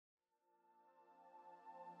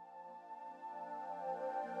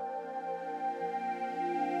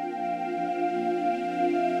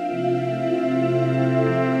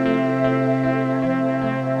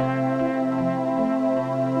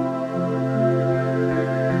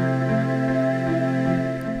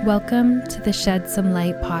Welcome to the Shed Some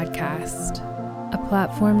Light podcast, a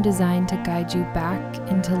platform designed to guide you back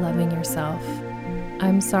into loving yourself.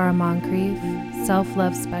 I'm Sarah Moncrief,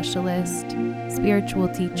 self-love specialist, spiritual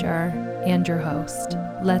teacher, and your host.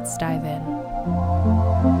 Let's dive in.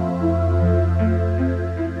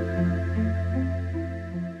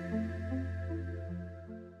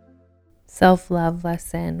 Self-love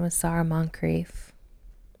lesson with Sarah Moncrief.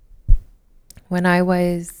 When I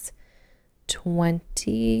was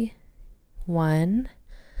 21,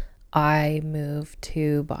 I moved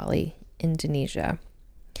to Bali, Indonesia.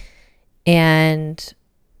 And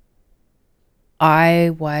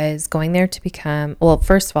I was going there to become,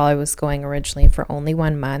 first of all, I was going originally for only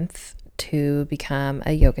 1 month to become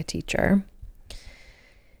a yoga teacher.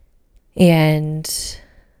 And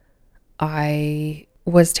I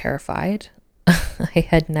was terrified. I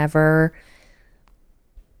had never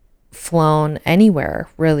flown anywhere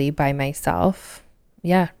really by myself.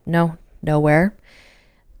 Nowhere.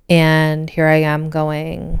 And here I am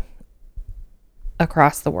going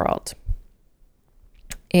across the world.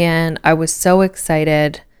 And I was so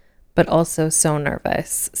excited, but also so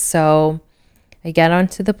nervous. So I get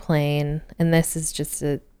onto the plane, and this is just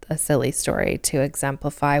a silly story to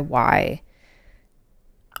exemplify why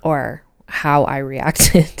or how I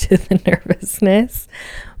reacted to the nervousness.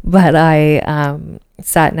 But I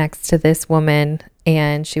sat next to this woman,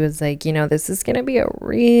 and she was like, this is going to be a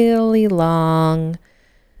really long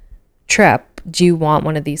trip. Do you want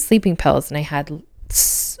one of these sleeping pills? And I had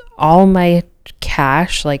all my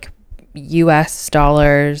cash, like US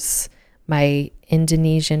dollars, my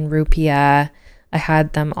Indonesian rupiah. I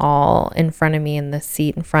had them all in front of me in the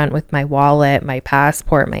seat in front with my wallet, my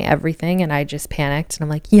passport, my everything. And I just panicked, and I'm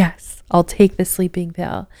like, yes, I'll take the sleeping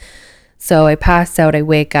pill. So I pass out, I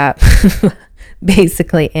wake up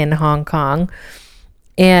basically in Hong Kong,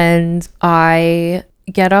 and I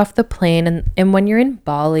get off the plane. And when you're in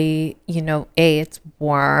Bali, it's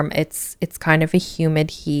warm. It's kind of a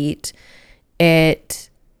humid heat.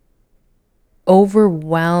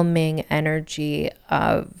 Overwhelming energy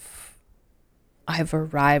of I've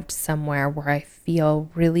arrived somewhere where I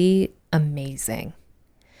feel really amazing.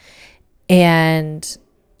 And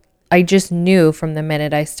I just knew from the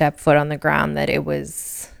minute I stepped foot on the ground that it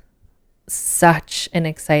was such an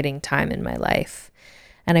exciting time in my life.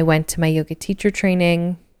 And I went to my yoga teacher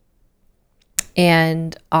training,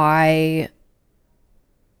 and I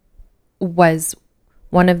was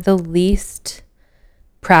one of the least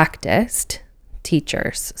practiced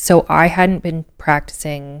teachers. So I hadn't been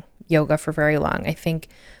practicing yoga for very long. I think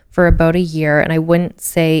for about a year, and I wouldn't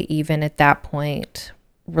say even at that point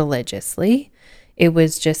religiously. It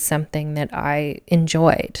was just something that I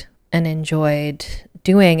enjoyed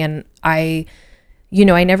doing. And I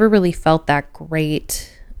never really felt that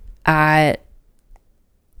great at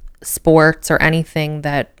sports or anything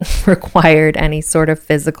that required any sort of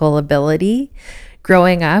physical ability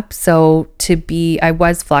growing up. So I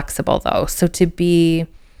was flexible though. So to be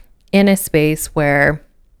in a space where,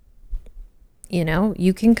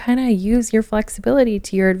 you can kind of use your flexibility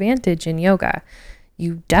to your advantage in yoga,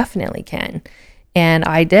 you definitely can. And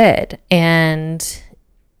I did. And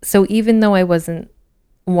so even though I wasn't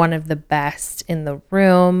one of the best in the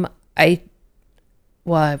room, I'll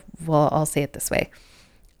say it this way.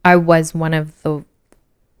 I was one of the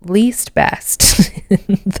least best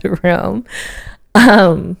in the room.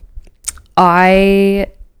 I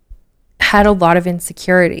had a lot of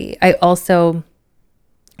insecurity. I also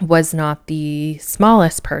was not the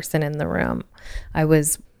smallest person in the room. I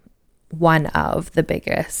was one of the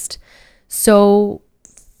biggest. So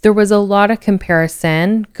there was a lot of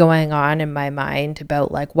comparison going on in my mind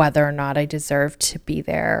about like whether or not I deserved to be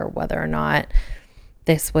there, whether or not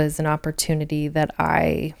this was an opportunity that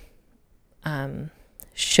I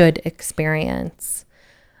should experience.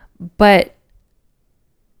 But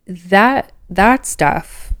that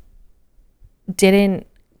stuff didn't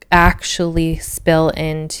actually spill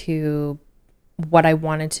into what I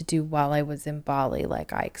wanted to do while I was in Bali.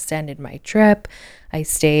 Like, I extended my trip. I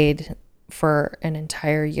stayed for an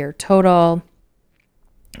entire year total.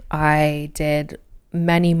 I did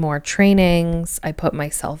many more trainings. I put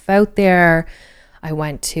myself out there. I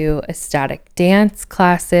went to ecstatic dance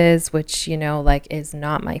classes, which, is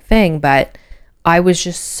not my thing, but I was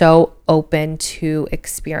just so open to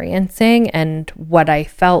experiencing, and what I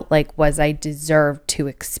felt like was I deserved to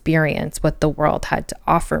experience what the world had to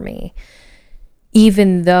offer me.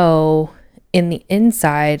 Even though in the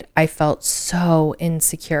inside, I felt so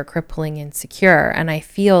insecure, crippling insecure. And I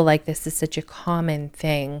feel like this is such a common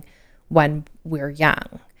thing when we're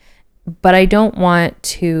young. But I don't want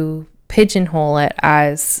to pigeonhole it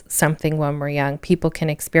as something when we're young. People can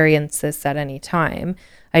experience this at any time.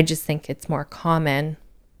 I just think it's more common.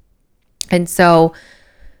 And so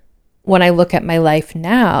when I look at my life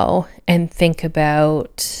now and think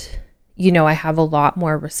about, I have a lot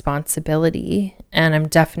more responsibility, and I'm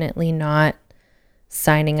definitely not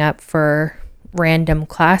signing up for random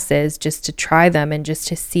classes just to try them and just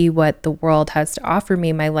to see what the world has to offer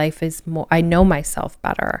me. My life is more, I know myself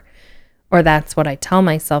better, or that's what I tell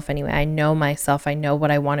myself anyway. I know myself. I know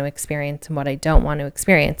what I want to experience and what I don't want to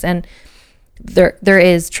experience. And there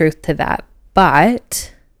is truth to that.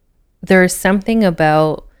 But there's something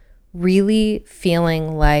about really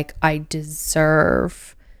feeling like I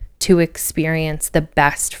deserve to experience the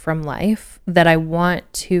best from life that I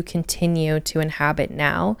want to continue to inhabit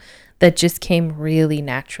now, that just came really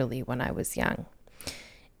naturally when I was young.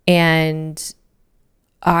 And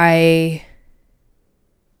I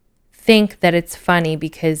think that it's funny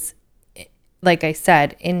because, like I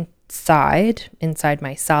said, inside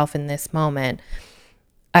myself in this moment,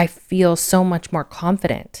 I feel so much more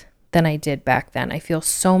confident than I did back then. I feel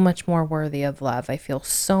so much more worthy of love. I feel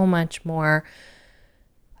so much more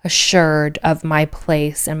assured of my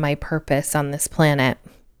place and my purpose on this planet.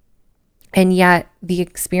 And yet the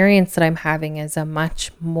experience that I'm having is a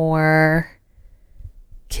much more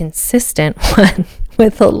consistent one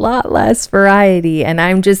with a lot less variety. And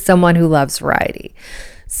I'm just someone who loves variety.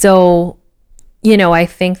 So, I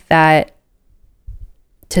think that,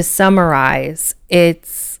 to summarize,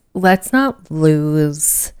 it's let's not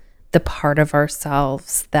lose the part of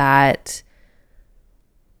ourselves that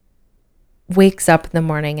wakes up in the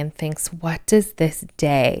morning and thinks, what does this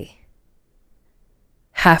day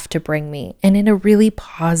have to bring me? And in a really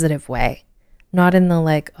positive way, not in the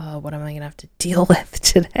like, oh, what am I going to have to deal with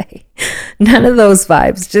today? None of those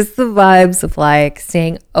vibes, just the vibes of like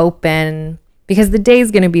staying open, because the day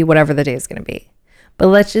is going to be whatever the day is going to be. But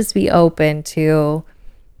let's just be open to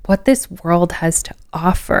what this world has to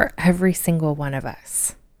offer every single one of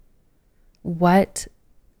us. What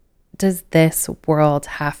does this world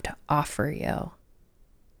have to offer you?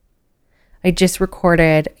 I just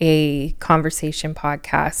recorded a conversation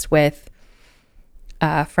podcast with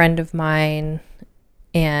a friend of mine,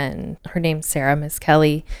 and her name's Sarah, Miss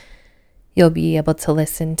Kelly. You'll be able to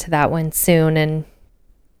listen to that one soon. And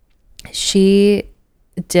she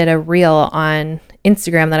did a reel on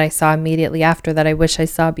Instagram that I saw immediately after that I wish I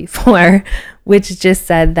saw before, which just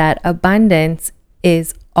said that abundance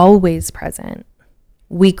is always present.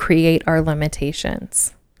 We create our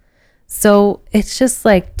limitations. So it's just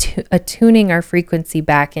like attuning our frequency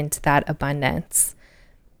back into that abundance,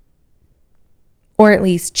 or at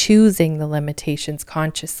least choosing the limitations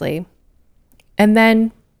consciously. And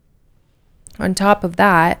then on top of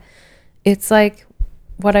that, it's like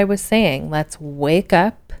what I was saying, let's wake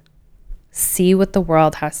up, see what the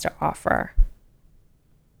world has to offer.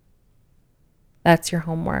 That's your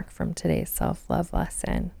homework from today's self-love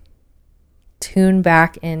lesson. Tune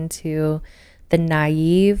back into the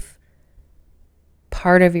naive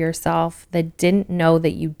part of yourself that didn't know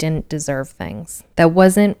that you didn't deserve things, that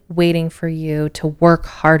wasn't waiting for you to work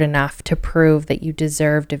hard enough to prove that you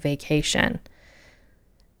deserved a vacation.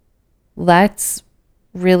 Let's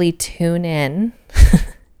really tune in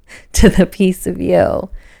to the piece of you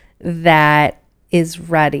that is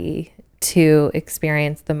ready to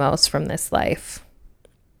experience the most from this life,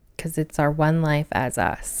 because it's our one life as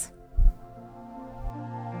us.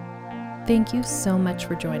 Thank you so much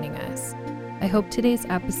for joining us. I hope today's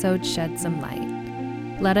episode shed some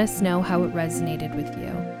light. Let us know how it resonated with you,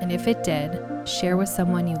 and if it did, share with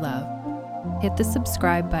someone you love. Hit the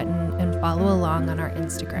subscribe button and follow along on our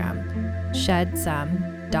Instagram,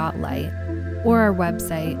 shedsome.light, or our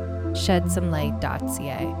website,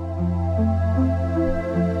 shedsomelight.ca.